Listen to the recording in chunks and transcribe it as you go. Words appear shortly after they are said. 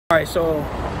All right, so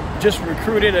just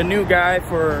recruited a new guy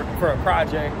for a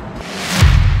project.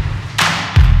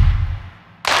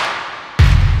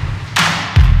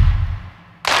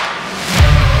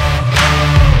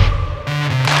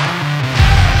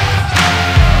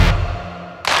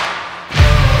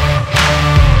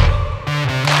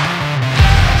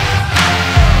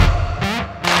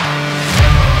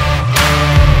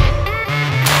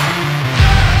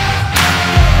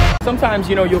 Sometimes,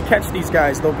 you know, you'll catch these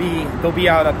guys. They'll be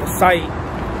out at the site.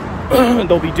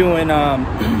 They'll be doing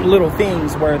little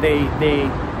things where they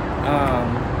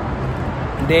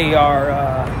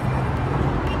are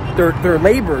they're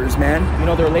laborers, man. You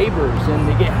know, they're laborers, and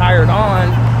they get hired on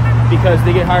because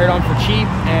they get hired on for cheap,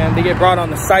 and they get brought on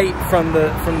the site from the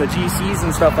GCs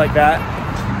and stuff like that,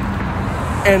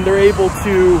 and they're able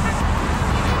to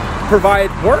provide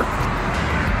work.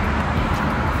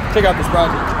 Check out this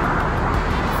project.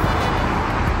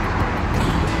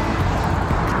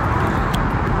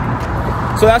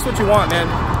 So that's what you want, man.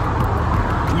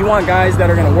 You want guys that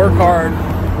are gonna work hard,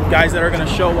 guys that are gonna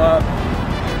show up,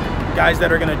 guys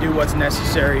that are gonna do what's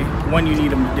necessary when you need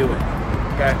them to do it,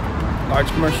 okay? Large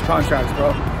commercial contracts,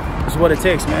 bro. This is what it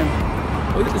takes, man.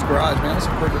 Look at this garage, man. That's a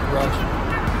perfect garage.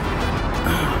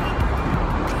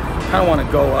 Kinda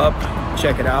wanna go up,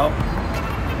 check it out.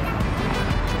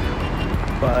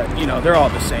 But, you know, they're all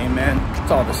the same, man. It's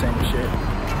all the same shit.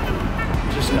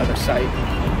 Just another site.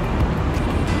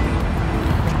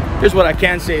 Here's what I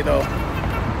can say, though.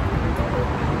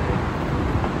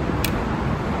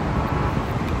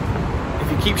 If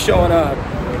you keep showing up,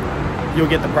 you'll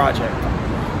get the project.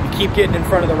 You keep getting in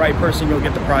front of the right person, you'll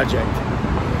get the project.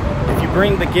 If you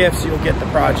bring the gifts, you'll get the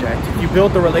project. If you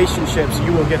build the relationships,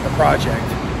 you will get the project.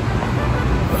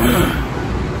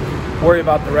 Worry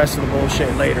about the rest of the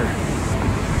bullshit later.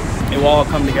 It will all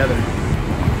come together.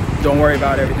 Don't worry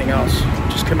about everything else.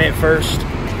 Just commit first,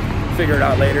 figure it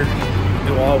out later. It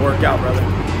will all work out, brother.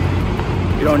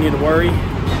 You don't need to worry,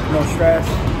 no stress.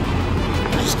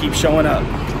 Just keep showing up.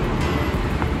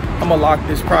 I'm gonna lock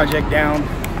this project down.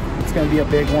 It's gonna be a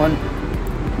big one.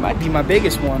 It might be my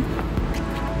biggest one.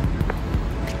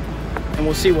 And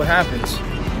we'll see what happens.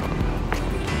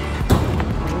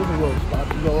 There's a little spot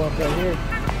to go up right here.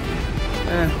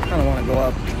 I don't wanna go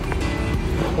up.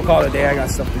 We'll call it a day. I got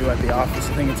stuff to do at the office.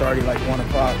 I think it's already like 1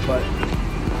 o'clock, but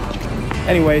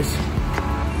anyways.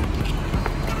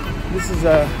 This is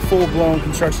a full-blown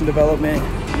construction development.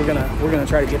 We're gonna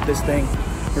try to get this thing.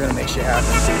 We're gonna make shit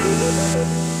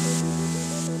happen.